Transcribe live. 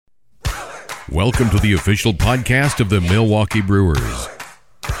Welcome to the official podcast of the Milwaukee Brewers.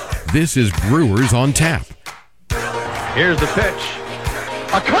 This is Brewers on Tap. Here's the pitch.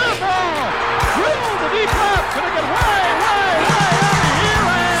 A curveball! Drilled to deep left. Gonna get way out of here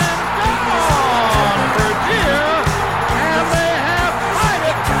and gone for deer. And they have tied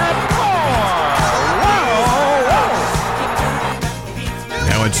it at 4. Wow!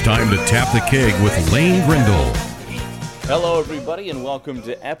 Now it's time to tap the keg with Lane Grindle. Hello, everybody, and welcome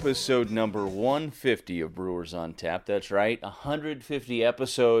to episode number 150 of Brewers on Tap. That's right, 150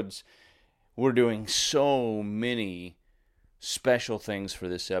 episodes. We're doing so many special things for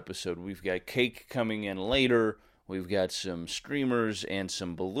this episode. We've got cake coming in later. We've got some streamers and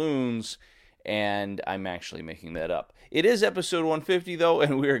some balloons, and I'm actually making that up. It is episode 150, though,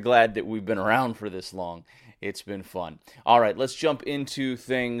 and we are glad that we've been around for this long. It's been fun. All right, let's jump into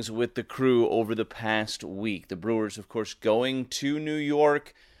things with the crew over the past week. The Brewers, of course, going to New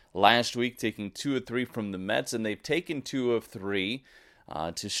York last week, taking 2 of 3 from the Mets, and they've taken 2 of 3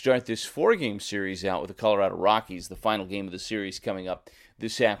 to start this 4-game series out with the Colorado Rockies, the final game of the series coming up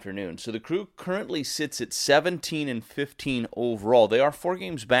this afternoon. So the crew currently sits at 17 and 15 overall. They are 4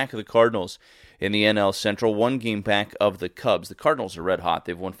 games back of the Cardinals in the NL Central, 1 game back of the Cubs. The Cardinals are red hot.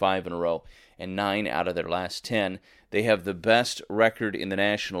 They've won 5 in a row and 9 out of their last 10. They have the best record in the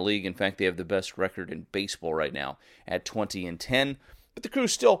National League. In fact, they have the best record in baseball right now at 20 and 10. But the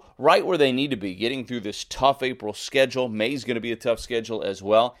crew's still right where they need to be, getting through this tough April schedule. May's going to be a tough schedule as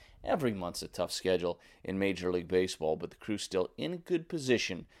well. Every month's a tough schedule in Major League Baseball, but the crew's still in a good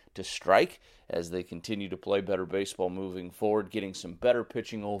position to strike as they continue to play better baseball moving forward, getting some better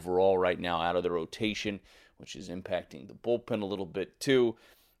pitching overall right now out of the rotation, which is impacting the bullpen a little bit too.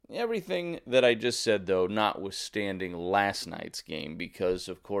 Everything that I just said, though, notwithstanding last night's game, because,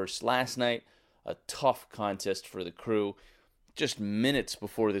 of course, last night, a tough contest for the crew. Just minutes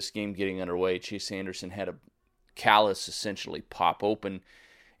before this game getting underway, Chase Anderson had a callus essentially pop open.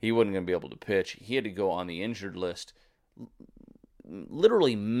 He wasn't going to be able to pitch. He had to go on the injured list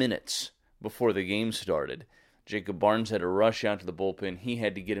literally minutes before the game started. Jacob Barnes had to rush out to the bullpen. He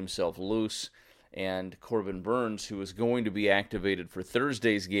had to get himself loose. And Corbin Burns, who was going to be activated for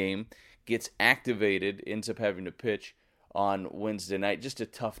Thursday's game, gets activated, ends up having to pitch on Wednesday night. Just a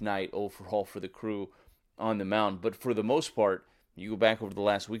tough night overall for the crew on the mound. But for the most part, you go back over the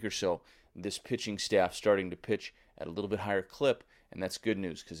last week or so, this pitching staff starting to pitch at a little bit higher clip, and that's good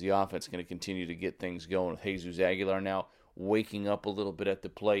news because the offense is going to continue to get things going with Jesus Aguilar now waking up a little bit at the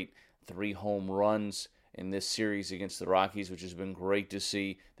plate. 3 home runs in this series against the Rockies, which has been great to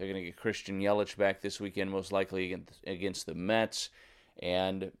see. They're going to get Christian Yelich back this weekend, most likely against the Mets.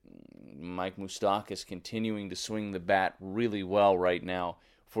 And Mike Moustakas continuing to swing the bat really well right now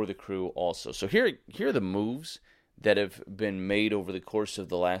for the crew also. So here are the moves that have been made over the course of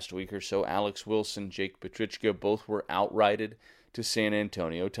the last week or so. Alex Wilson, Jake Petrichka, both were outrighted to San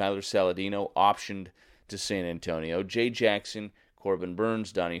Antonio. Tyler Saladino optioned to San Antonio. Jay Jackson, Corbin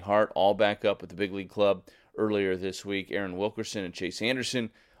Burns, Donnie Hart, all back up at the big league club earlier this week. Aaron Wilkerson and Chase Anderson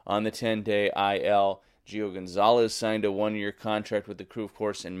on the 10-day IL. Gio Gonzalez signed a 1-year contract with the crew, of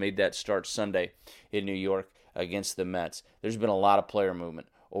course, and made that start Sunday in New York against the Mets. There's been a lot of player movement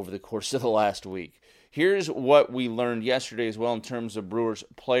over the course of the last week. Here's what we learned yesterday as well in terms of Brewers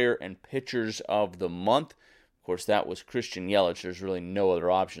player and pitchers of the month. Of course, that was Christian Yelich. There's really no other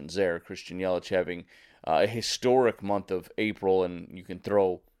options there. Christian Yelich having a historic month of April, and you can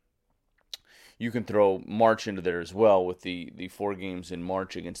throw March into there as well with the 4 games in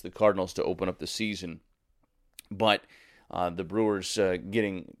March against the Cardinals to open up the season. But the Brewers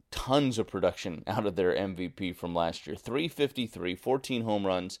getting tons of production out of their MVP from last year. 353, 14 home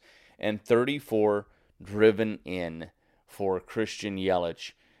runs, and 34 driven in for Christian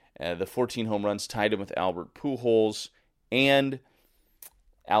Yelich. The 14 home runs tied him with Albert Pujols and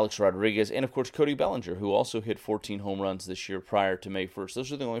Alex Rodriguez, and of course Cody Bellinger, who also hit 14 home runs this year prior to May 1st.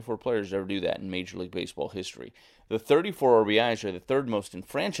 Those are the only 4 players to ever do that in Major League Baseball history. The 34 RBIs are the 3rd most in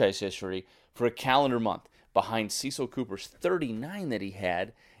franchise history for a calendar month, behind Cecil Cooper's 39 that he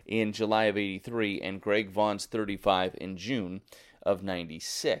had in July of '83 and Greg Vaughn's 35 in June of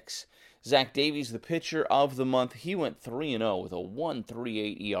 '96. Zach Davies, the pitcher of the month, he went 3-0 with a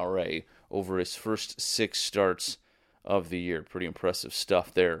 1.38 ERA over his first 6 starts of the year. Pretty impressive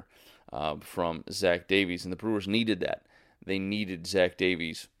stuff there from Zach Davies, and the Brewers needed that. They needed Zach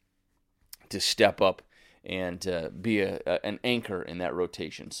Davies to step up and be an anchor in that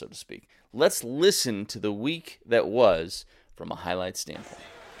rotation, so to speak. Let's listen to the week that was from a highlight standpoint.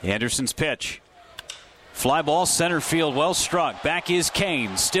 Anderson's pitch. Fly ball, center field, well struck. Back is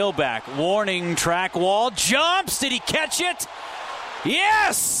Kane, still back. Warning track wall, jumps. Did he catch it?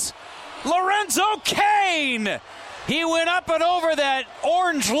 Yes! Lorenzo Cain! He went up and over that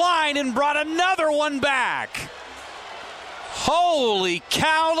orange line and brought another one back. Holy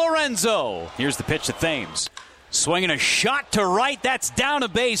cow, Lorenzo. Here's the pitch to Thames. Swinging a shot to right. That's down a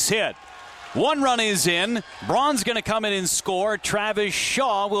base hit. One run is in. Braun's going to come in and score. Travis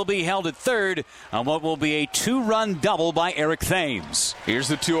Shaw will be held at third on what will be a 2-run double by Eric Thames. Here's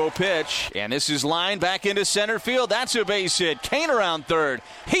the 2-0 pitch, and this is lined back into center field. That's a base hit. Cain around third.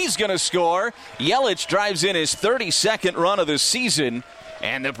 He's going to score. Yelich drives in his 32nd run of the season,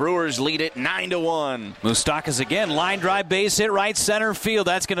 and the Brewers lead it 9-1. Moustakas again, line drive base hit right center field.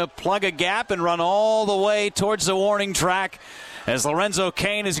 That's going to plug a gap and run all the way towards the warning track, as Lorenzo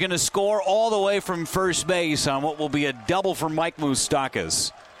Cain is going to score all the way from first base on what will be a double for Mike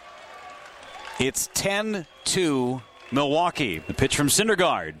Moustakas. It's 10-2 Milwaukee. The pitch from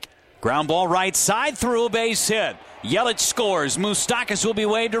Syndergaard. Ground ball right side through a base hit. Yelich scores. Moustakas will be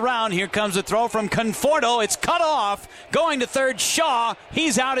waved around. Here comes a throw from Conforto. It's cut off. Going to third, Shaw.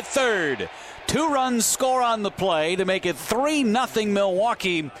 He's out at third. 2-run score on the play to make it 3-0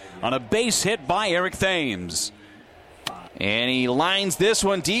 Milwaukee on a base hit by Eric Thames. And he lines this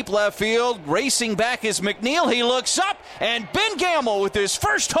one deep left field. Racing back is McNeil. He looks up, and Ben Gamel with his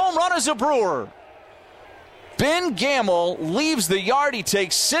first home run as a Brewer. Ben Gamel leaves the yard. He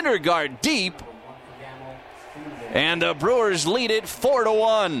takes Syndergaard deep, and the Brewers lead it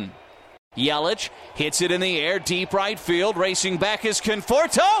 4-1. Yelich hits it in the air, deep right field. Racing back is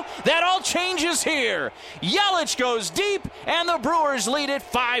Conforto. That all changes here. Yelich goes deep, and the Brewers lead it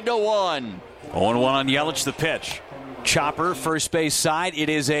 5-1. 0-1 on Yelich, the pitch. Chopper, first base side. It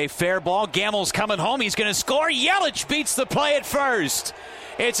is a fair ball. Gamel's coming home. He's going to score. Yelich beats the play at first.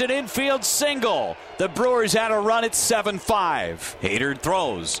 It's an infield single. The Brewers had a run at 7-5. Hader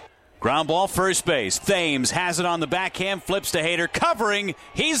throws. Ground ball, first base. Thames has it on the backhand, flips to Hader, covering.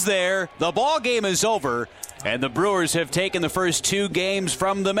 He's there. The ball game is over, and the Brewers have taken the first 2 games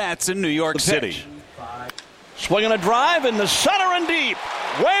from the Mets in New York City. Swinging a drive in the center and deep.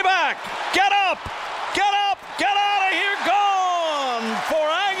 Way back. Get up. Get up. Get out of here. Gone for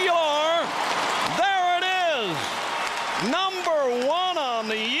Aguilar. There it is. Number 1 on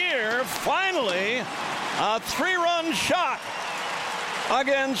the year. Finally, a 3-run shot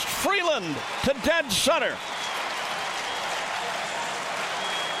against Freeland to dead center.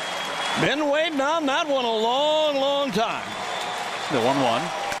 Been waiting on that one a long, long time. The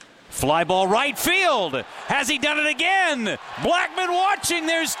 1-1. Fly ball right field. Has he done it again? Blackman watching.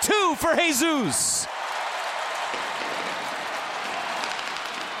 There's 2 for Jesus.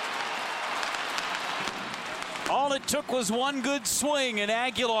 All it took was one good swing, and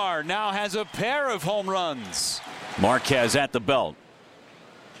Aguilar now has a pair of home runs. Marquez at the belt.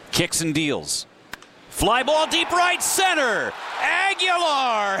 Kicks and deals. Fly ball deep right center.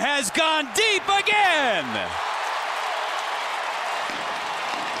 Aguilar has gone deep again.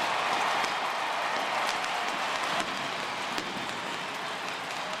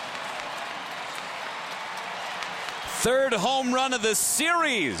 Third home run of the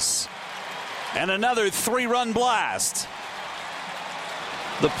series. And another 3-run blast.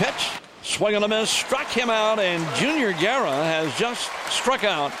 The pitch, swing and a miss, struck him out, and Junior Guerra has just struck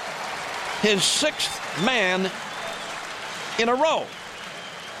out his 6th man in a row.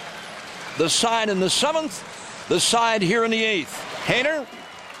 The side in the 7th, the side here in the 8th. Hader,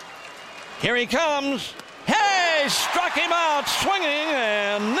 here he comes. Hey, struck him out swinging,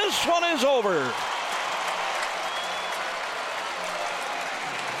 and this one is over.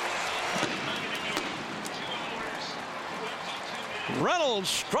 Reynolds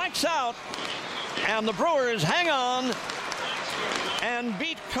strikes out, and the Brewers hang on and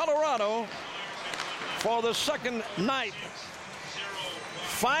beat Colorado for the second night.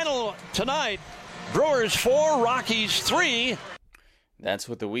 Final tonight, Brewers 4, Rockies 3. That's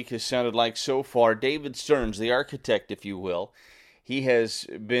what the week has sounded like so far. David Stearns, the architect, if you will, he has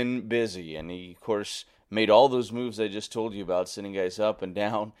been busy, and he, of course, made all those moves I just told you about, sending guys up and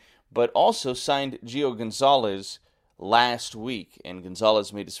down, but also signed Gio Gonzalez last week, and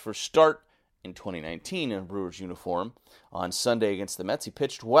Gonzalez made his first start in 2019 in a Brewers uniform on Sunday against the Mets. He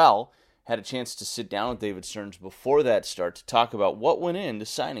pitched well, had a chance to sit down with David Stearns before that start to talk about what went into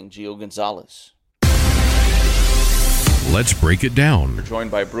signing Gio Gonzalez. Let's break it down. We're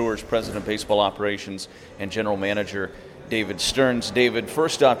joined by Brewers President of Baseball Operations and General Manager David Stearns. David,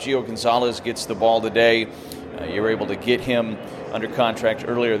 first off, Gio Gonzalez gets the ball today. You were able to get him under contract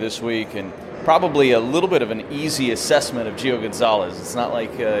earlier this week, and probably a little bit of an easy assessment of Gio Gonzalez. It's not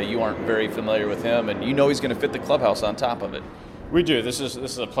like you aren't very familiar with him, and you know he's going to fit the clubhouse on top of it. We do. This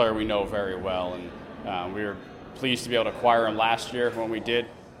is a player we know very well, and we were pleased to be able to acquire him last year when we did.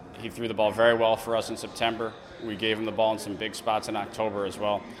 He threw the ball very well for us in September. We gave him the ball in some big spots in October as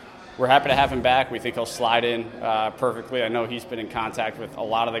well. We're happy to have him back. We think he'll slide in perfectly. I know he's been in contact with a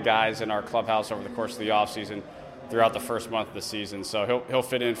lot of the guys in our clubhouse over the course of the offseason throughout the first month of the season. So he'll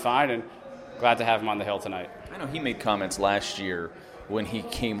fit in fine, and glad to have him on the hill tonight. I know he made comments last year when he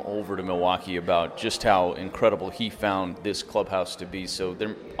came over to Milwaukee about just how incredible he found this clubhouse to be. So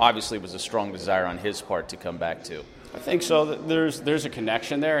there obviously was a strong desire on his part to come back too. I think so. There's a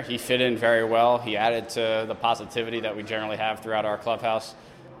connection there. He fit in very well. He added to the positivity that we generally have throughout our clubhouse.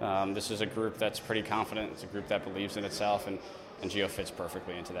 This is a group that's pretty confident. It's a group that believes in itself, and Gio fits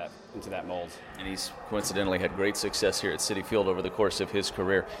perfectly into that mold. And he's coincidentally had great success here at Citi Field over the course of his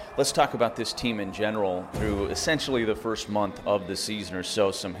career. Let's talk about this team in general through essentially the first month of the season or so.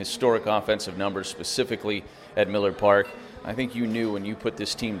 Some historic offensive numbers specifically at Millard Park. I think you knew when you put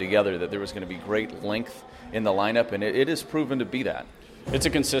this team together that there was going to be great length in the lineup, and it has proven to be that. It's a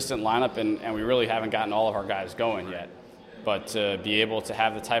consistent lineup, and we really haven't gotten all of our guys going yet. But to be able to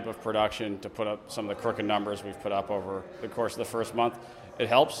have the type of production, to put up some of the crooked numbers we've put up over the course of the first month, it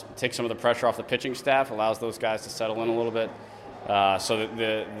helps. It takes some of the pressure off the pitching staff, allows those guys to settle in a little bit. So that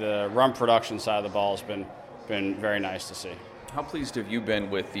the run production side of the ball has been very nice to see. How pleased have you been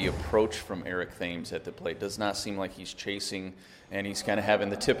with the approach from Eric Thames at the plate? Does not seem like he's chasing, and he's kind of having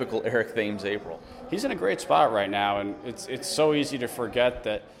the typical Eric Thames April. He's in a great spot right now, and it's so easy to forget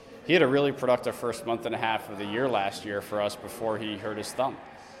that he had a really productive first month and a half of the year last year for us before he hurt his thumb.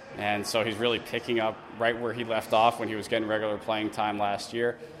 And so he's really picking up right where he left off when he was getting regular playing time last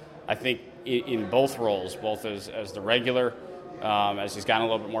year. I think in both roles, both as the regular, as he's gotten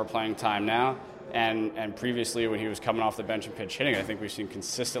a little bit more playing time now, and previously when he was coming off the bench and pinch hitting, I think we've seen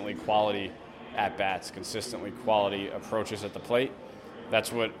consistently quality at-bats, consistently quality approaches at the plate.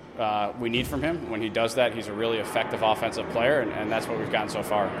 That's what we need from him. When he does that, he's a really effective offensive player, and that's what we've gotten so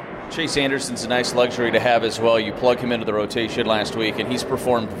far. Chase Anderson's a nice luxury to have as well. You plug him into the rotation last week, and he's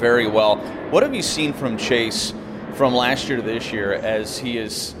performed very well. What have you seen from Chase from last year to this year as he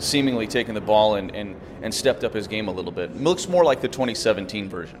has seemingly taken the ball and stepped up his game a little bit? It looks more like the 2017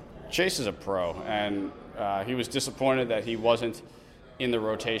 version. Chase is a pro, and he was disappointed that he wasn't in the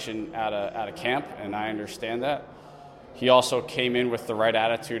rotation out of camp, and I understand that. He also came in with the right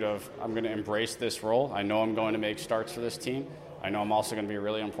attitude of, I'm going to embrace this role. I know I'm going to make starts for this team. I know I'm also going to be a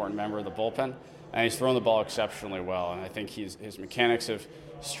really important member of the bullpen. And he's thrown the ball exceptionally well. And I think his mechanics have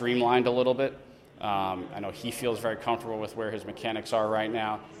streamlined a little bit. I know he feels very comfortable with where his mechanics are right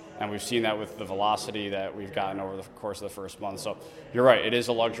now. And we've seen that with the velocity that we've gotten over the course of the first month. So you're right, it is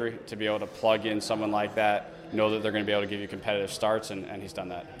a luxury to be able to plug in someone like that, know that they're going to be able to give you competitive starts, and he's done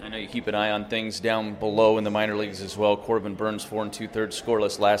that. I know you keep an eye on things down below in the minor leagues as well. Corbin Burns, 4 2/3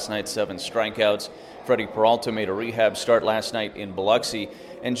 scoreless last night, 7 strikeouts. Freddie Peralta made a rehab start last night in Biloxi.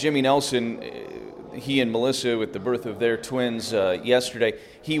 And Jimmy Nelson, he and Melissa, with the birth of their twins yesterday,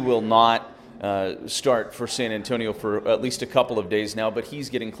 he will not start for San Antonio for at least a couple of days now, but he's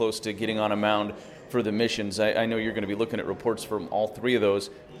getting close to getting on a mound for the Missions. I know you're going to be looking at reports from all three of those.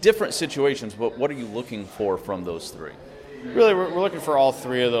 Different situations, but what are you looking for from those three? Really, we're looking for all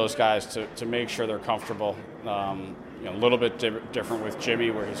three of those guys to make sure they're comfortable. A little bit different with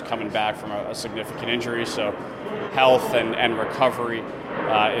Jimmy, where he's coming back from a significant injury, so health and recovery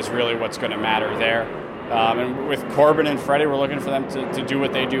is really what's going to matter there. And with Corbin and Freddie, we're looking for them to do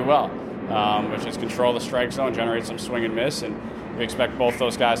what they do well, which is control the strike zone, generate some swing and miss, and we expect both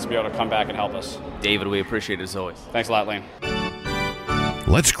those guys to be able to come back and help us. David, we appreciate it as always. Thanks a lot, Lane.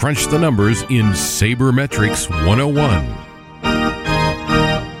 Let's crunch the numbers in Sabermetrics 101.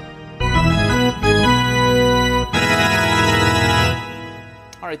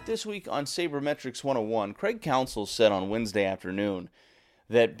 All right, this week on Sabermetrics 101, Craig Counsell said on Wednesday afternoon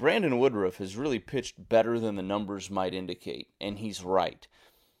that Brandon Woodruff has really pitched better than the numbers might indicate, and he's right.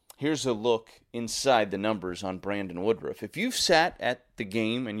 Here's a look inside the numbers on Brandon Woodruff. If you've sat at the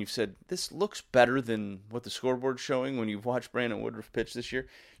game and you've said, this looks better than what the scoreboard's showing when you've watched Brandon Woodruff pitch this year,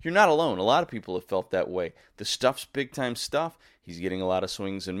 you're not alone. A lot of people have felt that way. The stuff's big-time stuff. He's getting a lot of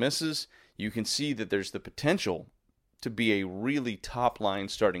swings and misses. You can see that there's the potential to be a really top-line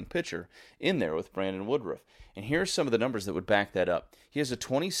starting pitcher in there with Brandon Woodruff. And here are some of the numbers that would back that up. He has a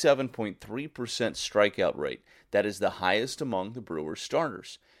 27.3% strikeout rate. That is the highest among the Brewers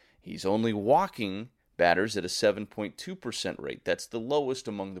starters. He's only walking batters at a 7.2% rate. That's the lowest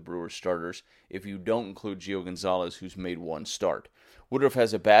among the Brewers starters if you don't include Gio Gonzalez, who's made one start. Woodruff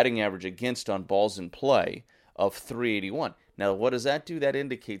has a batting average against on balls in play of .381. Now, what does that do? That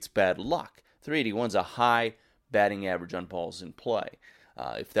indicates bad luck. .381 is a high batting average on balls in play.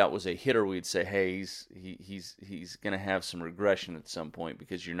 If that was a hitter, we'd say, hey, he's going to have some regression at some point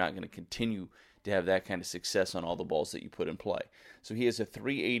because you're not going to continue to have that kind of success on all the balls that you put in play. So he has a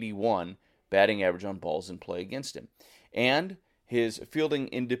 381 batting average on balls in play against him. And his fielding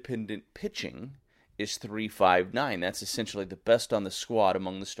independent pitching is 359. That's essentially the best on the squad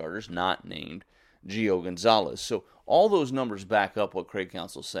among the starters, not named Gio Gonzalez. So all those numbers back up what Craig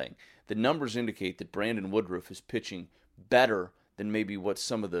Counsell's saying. The numbers indicate that Brandon Woodruff is pitching better than maybe what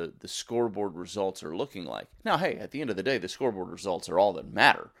some of the scoreboard results are looking like. Now, hey, at the end of the day, the scoreboard results are all that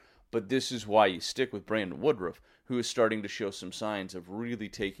matter. But this is why you stick with Brandon Woodruff, who is starting to show some signs of really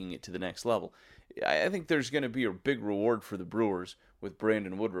taking it to the next level. I think there's going to be a big reward for the Brewers with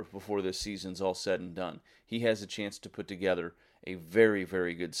Brandon Woodruff before this season's all said and done. He has a chance to put together a very,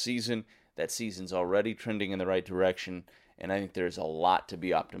 very good season. That season's already trending in the right direction, and I think there's a lot to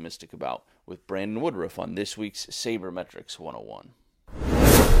be optimistic about with Brandon Woodruff on this week's Sabermetrics 101.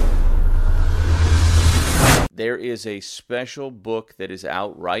 There is a special book that is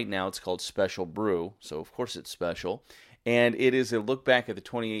out right now. It's called Special Brew, so of course it's special. And it is a look back at the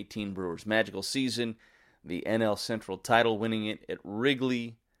 2018 Brewers' magical season, the NL Central title, winning it at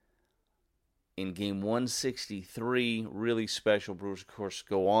Wrigley in Game 163. Really special. Brewers, of course,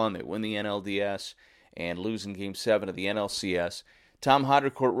 go on. They win the NLDS and lose in Game 7 of the NLCS. Tom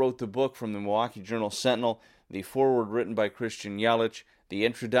Haudricourt wrote the book from the Milwaukee Journal-Sentinel, the foreword written by Christian Yelich, the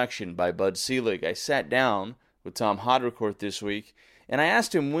introduction by Bud Selig. I sat down with Tom Haudricourt this week, and I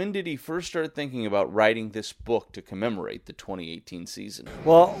asked him when did he first start thinking about writing this book to commemorate the 2018 season.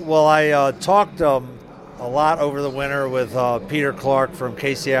 Well, I talked a lot over the winter with Peter Clark from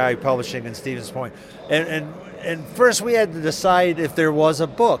KCI Publishing in Stevens Point, and first we had to decide if there was a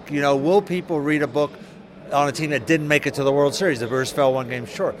book. You know, will people read a book on a team that didn't make it to the World Series? The Brewers fell one game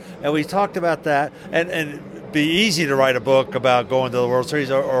short, and we talked about that, and it'd be easy to write a book about going to the World Series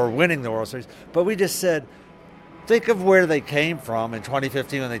or winning the World Series, but we just said, think of where they came from in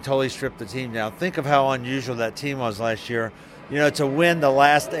 2015 when they totally stripped the team down. Think of how unusual that team was last year. You know, to win the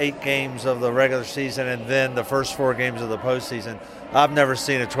last 8 games of the regular season and then the first 4 games of the postseason. I've never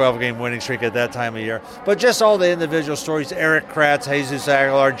seen a 12-game winning streak at that time of year. But just all the individual stories, Eric Kratz, Jesus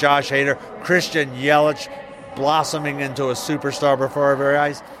Aguilar, Josh Hader, Christian Yelich blossoming into a superstar before our very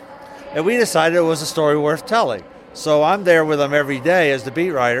eyes. And we decided it was a story worth telling. So I'm there with them every day as the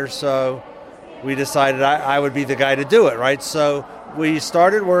beat writer, so we decided I would be the guy to do it, right? So we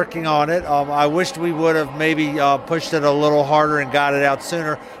started working on it. I wished we would have maybe pushed it a little harder and got it out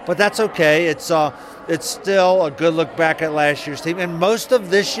sooner, but that's okay. It's still a good look back at last year's team, and most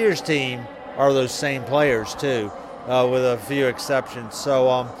of this year's team are those same players too, with a few exceptions.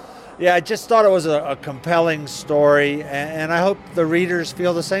 So, yeah, I just thought it was a compelling story, and I hope the readers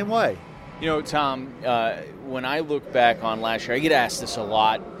feel the same way. You know, Tom, when I look back on last year, I get asked this a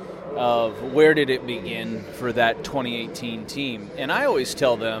lot, of where did it begin for that 2018 team. And I always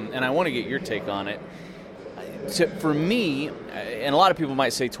tell them, and I want to get your take on it, for me, and a lot of people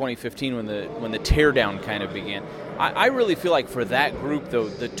might say 2015 when the teardown kind of began, I really feel like for that group, though,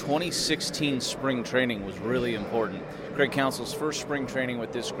 the 2016 spring training was really important. Craig Counsell's first spring training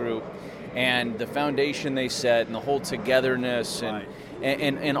with this group, and the foundation they set, and the whole togetherness,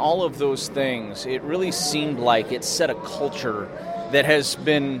 and all of those things, it really seemed like it set a culture that has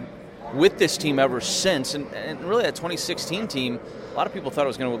been with this team ever since. And really that 2016 team, a lot of people thought it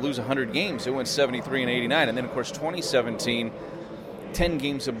was going to lose 100 games. It went 73 and 89. And then, of course, 2017, 10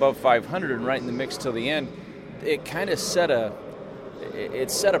 games above 500 and right in the mix till the end. It kind of set a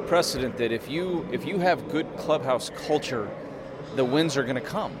precedent that if you have good clubhouse culture, the wins are going to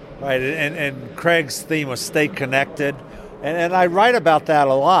come. Right, and Craig's theme was stay connected. And I write about that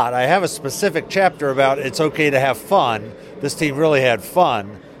a lot. I have a specific chapter about it's okay to have fun. This team really had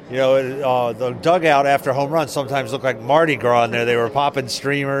fun. You know, the dugout after home runs sometimes looked like Mardi Gras in there. They were popping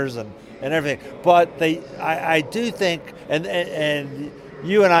streamers and everything. But I do think, and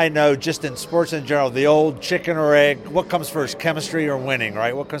you and I know just in sports in general, the old chicken or egg, what comes first, chemistry or winning,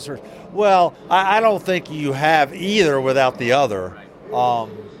 right? What comes first? Well, I don't think you have either without the other.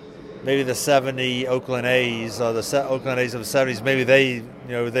 Maybe the 70 Oakland A's, the Oakland A's of the 70s, maybe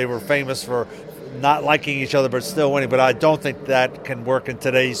they were famous for not liking each other but still winning. But I don't think that can work in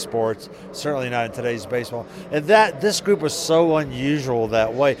today's sports, certainly not in today's baseball. And this group was so unusual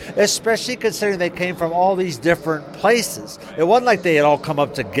that way, especially considering they came from all these different places. It wasn't like they had all come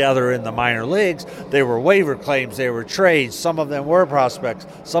up together in the minor leagues. They were waiver claims, they were trades. Some of them were prospects.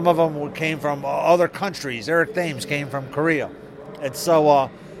 Some of them came from other countries. Eric Thames came from Korea. And so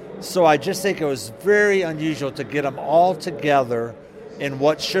I just think it was very unusual to get them all together in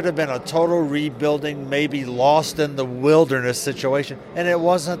what should have been a total rebuilding, maybe lost in the wilderness situation, and it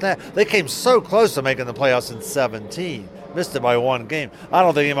wasn't that. They came so close to making the playoffs in 17, missed it by one game. I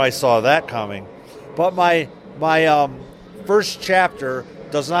don't think anybody saw that coming. But my first chapter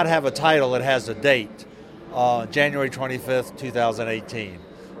does not have a title, it has a date, January 25th, 2018.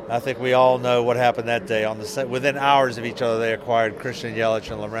 I think we all know what happened that day. Within hours of each other, they acquired Christian Yelich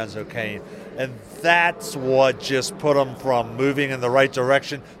and Lorenzo Cain. And that's what just put them from moving in the right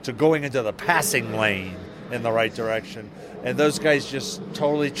direction to going into the passing lane in the right direction. And those guys just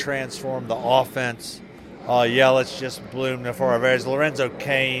totally transformed the offense. Yelich just bloomed for Alvarez. Lorenzo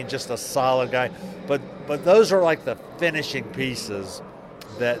Cain, just a solid guy. But those are like the finishing pieces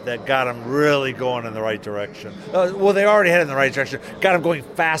that got them really going in the right direction. Well, they already had in the right direction. Got them going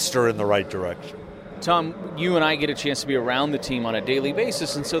faster in the right direction. Tom, you and I get a chance to be around the team on a daily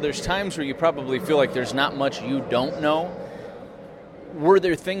basis, and so there's times where you probably feel like there's not much you don't know. Were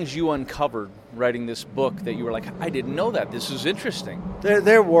there things you uncovered writing this book that you were like, I didn't know that, this is interesting?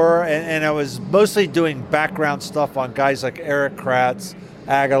 There were, and I was mostly doing background stuff on guys like Eric Kratz,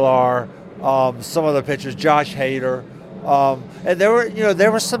 Aguilar, some of the pitchers, Josh Hader. And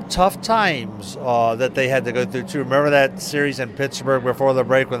there were some tough times that they had to go through too. Remember that series in Pittsburgh before the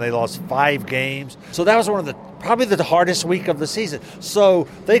break when they lost 5 games? So that was probably the hardest week of the season. So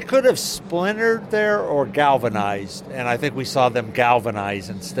they could have splintered there or galvanized, and I think we saw them galvanize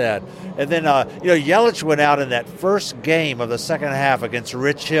instead. And then Yelich went out in that first game of the second half against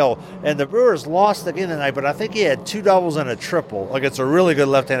Rich Hill, and the Brewers lost again tonight, but I think he had 2 doubles and a triple against a really good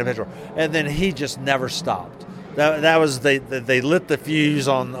left-handed pitcher, and then he just never stopped. That was they lit the fuse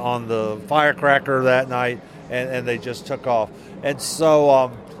on the firecracker that night, and they just took off. And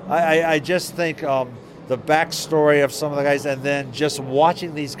so I just think the backstory of some of the guys, and then just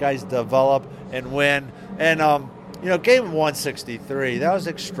watching these guys develop and win. And game 163, that was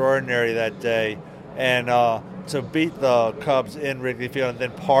extraordinary that day, and to beat the Cubs in Wrigley Field and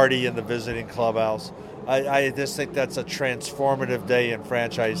then party in the visiting clubhouse. I just think that's a transformative day in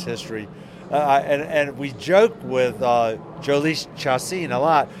franchise history. And we joke with Jhoulys Chacin a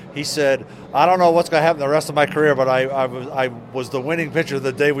lot. He said, I don't know what's going to happen the rest of my career, but I was the winning pitcher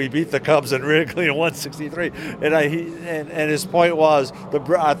the day we beat the Cubs in Wrigley in 163. And his point was,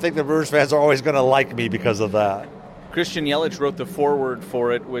 I think the Brewers fans are always going to like me because of that. Christian Yelich wrote the foreword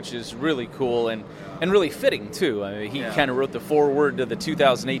for it, which is really cool and really fitting, too. I mean, he kind of wrote the foreword to the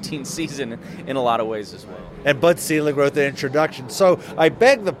 2018 season in a lot of ways as well. And Bud Selig wrote the introduction. So I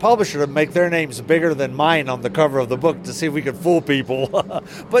begged the publisher to make their names bigger than mine on the cover of the book to see if we could fool people.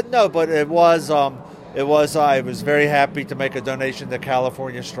 But it was I was very happy to make a donation to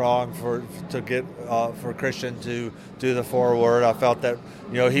California Strong for Christian to do the foreword. I felt that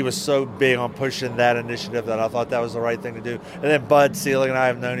he was so big on pushing that initiative that I thought that was the right thing to do. And then Bud Selig and I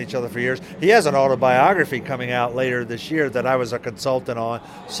have known each other for years. He has an autobiography coming out later this year that I was a consultant on,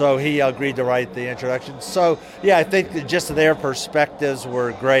 so he agreed to write the introduction. So yeah, I think that just their perspectives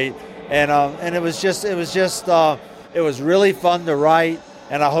were great, and it was really fun to write.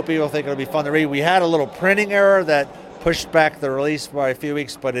 And I hope people think it'll be fun to read. We had a little printing error that pushed back the release by a few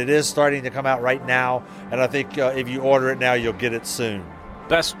weeks, but it is starting to come out right now. And I think if you order it now, you'll get it soon.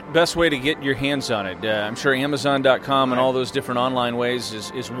 Best way to get your hands on it. I'm sure Amazon.com and all those different online ways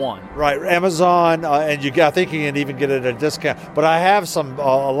is one. Right, Amazon, and I think you can even get it at a discount. But I have a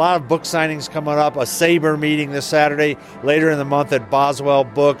lot of book signings coming up. A Sabre meeting this Saturday, later in the month at Boswell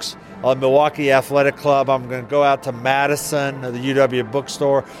Books. Milwaukee Athletic Club. I'm going to go out to Madison, the UW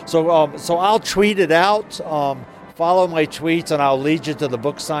bookstore. So I'll tweet it out. Follow my tweets, and I'll lead you to the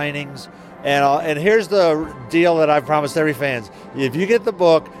book signings. And here's the deal that I've promised every fan. If you get the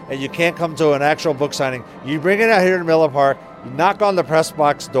book and you can't come to an actual book signing, you bring it out here to Miller Park, you knock on the press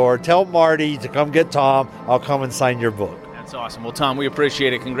box door, tell Marty to come get Tom. I'll come and sign your book. That's awesome. Well, Tom, we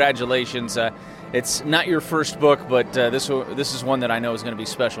appreciate it. Congratulations. It's not your first book, but this is one that I know is going to be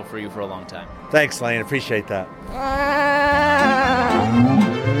special for you for a long time. Thanks, Lane. Appreciate that.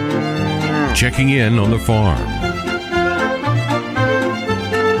 Checking in on the farm.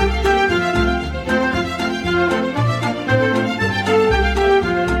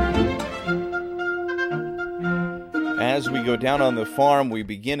 As we go down on the farm, we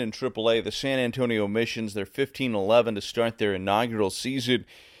begin in AAA. The San Antonio Missions, they're 15-11 to start their inaugural season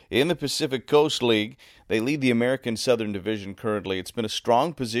in the Pacific Coast League. They lead the American Southern Division currently. It's been a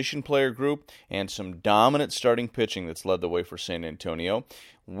strong position player group and some dominant starting pitching that's led the way for San Antonio.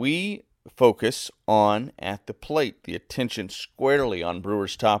 We focus on at the plate, the attention squarely on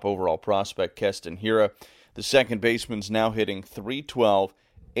Brewers' top overall prospect, Keston Hiura. The second baseman's now hitting .312,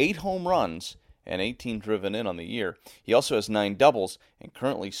 8 home runs, and 18 driven in on the year. He also has 9 doubles and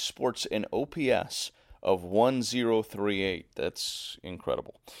currently sports an OPS of 1038. That's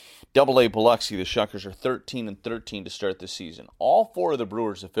incredible. Double-A Biloxi, the Shuckers are 13-13 to start the season. All 4 of the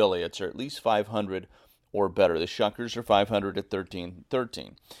Brewers affiliates are at least 500 or better. The Shuckers are 500 at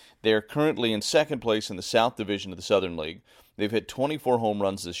 13-13. They are currently in second place in the South Division of the Southern League. They've hit 24 home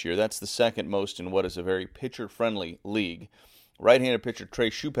runs this year. That's the second most in what is a very pitcher-friendly league. Right-handed pitcher Trey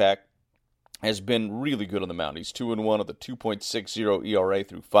Shupak has been really good on the mound. He's 2-1 with a 2.60 ERA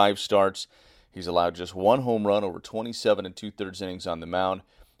through 5 starts. He's allowed just 1 home run over 27 2/3 innings on the mound.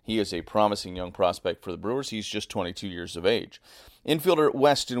 He is a promising young prospect for the Brewers. He's just 22 years of age. Infielder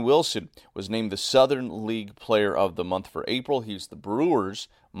Weston Wilson was named the Southern League Player of the Month for April. He's the Brewers'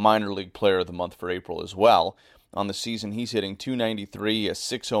 Minor League Player of the Month for April as well. On the season, he's hitting .293. He has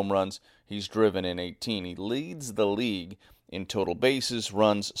 6 home runs. He's driven in 18. He leads the league in total bases,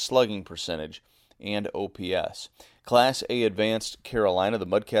 runs, slugging percentage, and OPS. Class A Advanced Carolina, the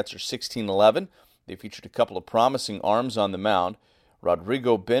Mudcats are 16-11. They featured a couple of promising arms on the mound.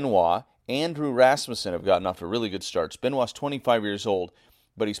 Rodrigo Benoit, Andrew Rasmussen have gotten off to really good starts. Benoit's 25 years old,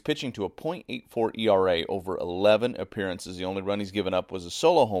 but he's pitching to a .84 ERA over 11 appearances. The only run he's given up was a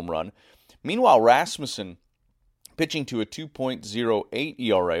solo home run. Meanwhile, Rasmussen pitching to a 2.08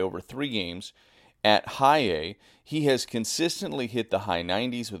 ERA over 3 games. At high A, he has consistently hit the high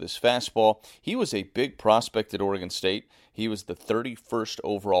 90s with his fastball. He was a big prospect at Oregon State. He was the 31st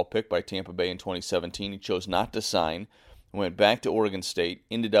overall pick by Tampa Bay in 2017. He chose not to sign, went back to Oregon State,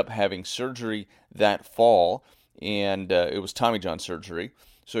 ended up having surgery that fall, and it was Tommy John surgery.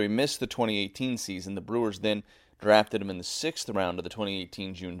 So he missed the 2018 season. The Brewers then drafted him in the 6th round of the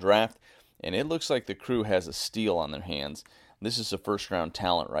 2018 June draft, and it looks like the Crew has a steal on their hands. This is a first-round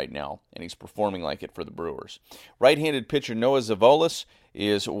talent right now, and he's performing like it for the Brewers. Right-handed pitcher Noah Zavolis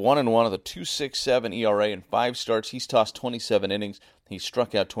is 1-1 with a 2.67 ERA in 5 starts. He's tossed 27 innings. He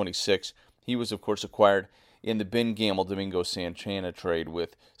struck out 26. He was, of course, acquired in the Ben Gamel Domingo Santana trade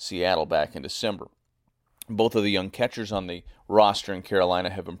with Seattle back in December. Both of the young catchers on the roster in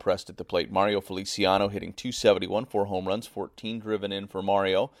Carolina have impressed at the plate. Mario Feliciano hitting .271, 4 home runs, 14 driven in for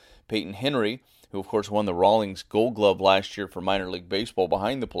Mario. Peyton Henry, who of course won the Rawlings Gold Glove last year for minor league baseball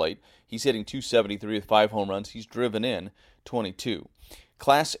behind the plate, he's hitting .273 with 5 home runs. He's driven in 22.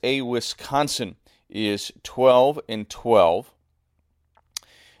 Class A Wisconsin is 12-12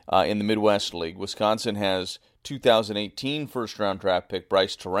 in the Midwest League. Wisconsin has 2018 first-round draft pick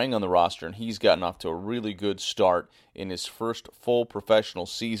Bryce Terang on the roster, and he's gotten off to a really good start in his first full professional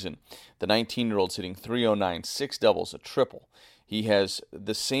season. The 19-year-old's hitting .309, 6 doubles, a triple. He has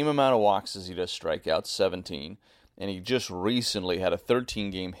the same amount of walks as he does strikeouts, 17, and he just recently had a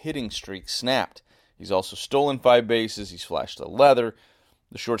 13-game hitting streak snapped. He's also stolen 5 bases. He's flashed the leather.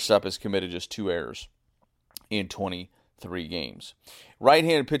 The shortstop has committed just 2 errors in 23 games.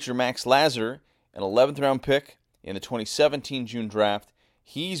 Right-handed pitcher Max Lazar, an 11th-round pick in the 2017 June draft.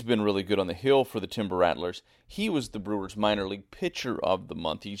 He's been really good on the hill for the Timber Rattlers. He was the Brewers' minor league pitcher of the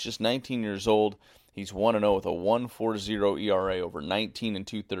month. He's just 19 years old. He's 1-0 with a 1.40 ERA over 19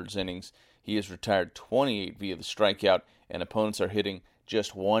 2/3 innings. He has retired 28 via the strikeout, and opponents are hitting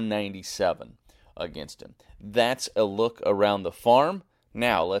just 197 against him. That's a look around the farm.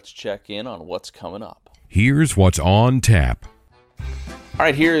 Now let's check in on what's coming up. Here's what's on tap. All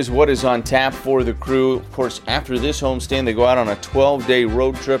right, here is what is on tap for the Crew. Of course, after this homestand, they go out on a 12-day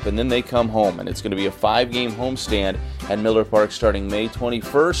road trip, and then they come home. And it's going to be a 5-game homestand at Miller Park starting May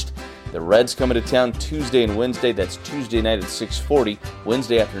 21st. The Reds coming to town Tuesday and Wednesday. That's Tuesday night at 6:40,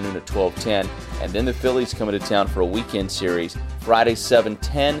 Wednesday afternoon at 12:10. And then the Phillies coming to town for a weekend series. Friday,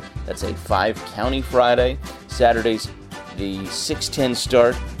 7:10. That's a 5-county Friday. Saturday's the 6:10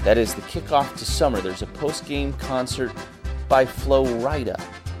 start. That is the kickoff to summer. There's a post-game concert by Flo Rida.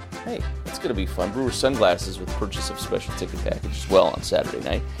 Hey, that's going to be fun. Brewer sunglasses with purchase of special ticket package as well on Saturday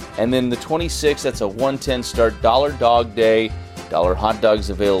night. And then the 26th, that's a 1:10 start. Dollar Dog Day. $1 hot dogs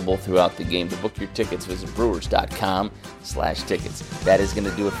available throughout the game. To book your tickets, visit brewers.com/tickets. That is going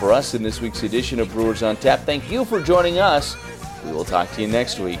to do it for us in this week's edition of Brewers on Tap. Thank you for joining us. We will talk to you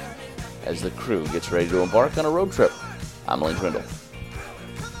next week as the Crew gets ready to embark on a road trip. I'm Lane Trindle.